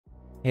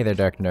Hey there,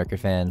 Dark and Darker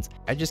fans.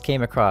 I just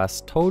came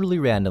across, totally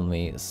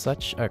randomly,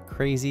 such a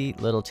crazy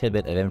little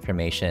tidbit of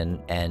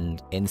information,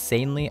 and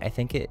insanely, I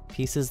think it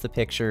pieces the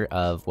picture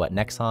of what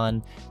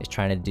Nexon is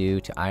trying to do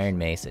to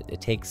Ironmace.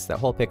 It takes that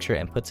whole picture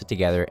and puts it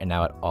together, and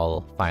now it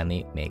all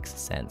finally makes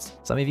sense.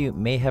 Some of you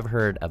may have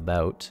heard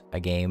about a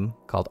game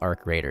called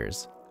Arc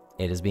Raiders.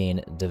 It is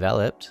being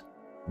developed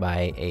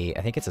by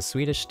I think it's a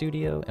Swedish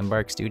studio,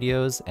 Embark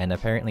Studios, and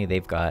apparently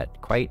they've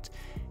got quite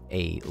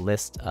a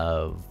list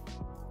of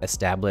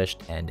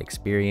established and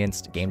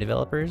experienced game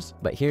developers.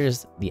 But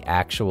here's the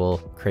actual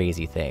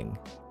crazy thing.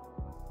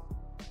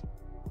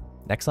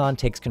 Nexon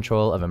takes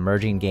control of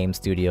emerging game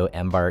studio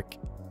Embark,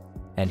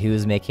 and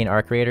who's making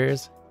Arc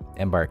Raiders?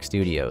 Embark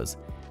Studios.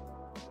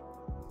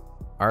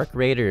 Arc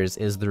Raiders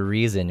is the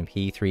reason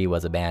P3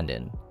 was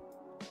abandoned.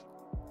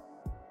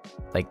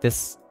 Like,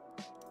 this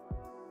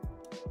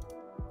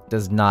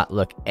does not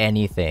look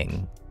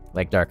anything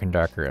like Dark and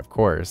Darker, of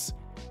course,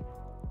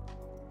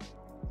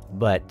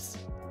 but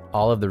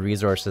all of the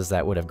resources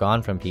that would have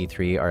gone from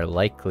P3 are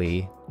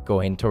likely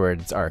going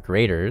towards Arc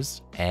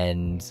Raiders,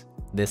 and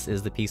this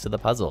is the piece of the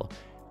puzzle.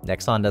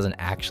 Nexon doesn't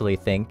actually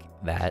think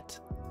that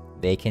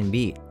they can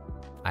beat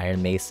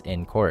Ironmace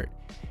in court.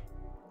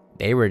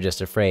 They were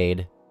just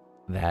afraid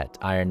that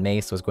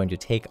Ironmace was going to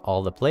take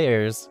all the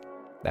players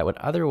that would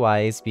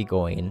otherwise be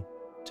going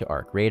to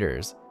Arc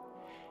Raiders.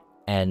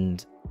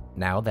 And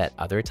now that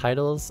other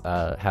titles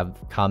have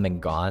come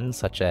and gone,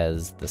 such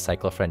as the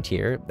Cycle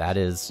Frontier, that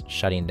is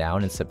shutting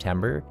down in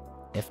September,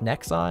 if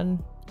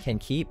Nexon can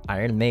keep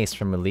Ironmace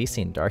from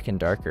releasing Dark and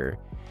Darker,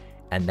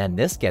 and then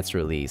this gets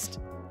released,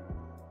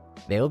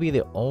 they'll be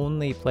the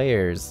only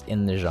players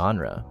in the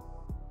genre.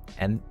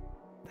 And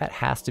that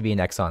has to be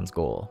Nexon's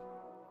goal.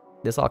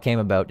 This all came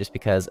about just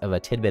because of a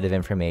tidbit of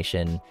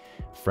information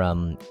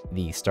from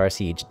the Star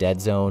Siege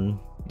Dead Zone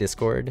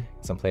Discord.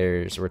 Some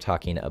players were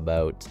talking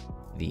about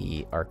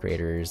the Arc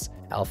Raiders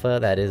alpha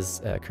that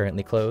is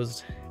currently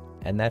closed,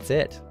 and that's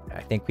it.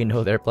 I think we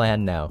know their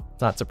plan now.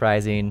 It's not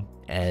surprising,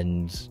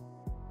 and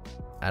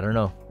I don't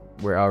know,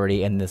 we're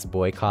already in this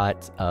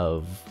boycott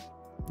of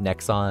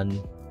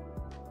Nexon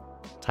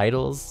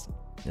titles.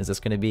 Is this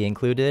going to be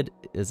included?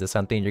 Is this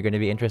something you're going to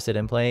be interested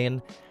in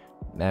playing?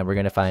 Man, we're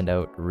going to find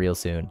out real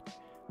soon.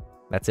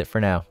 That's it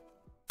for now.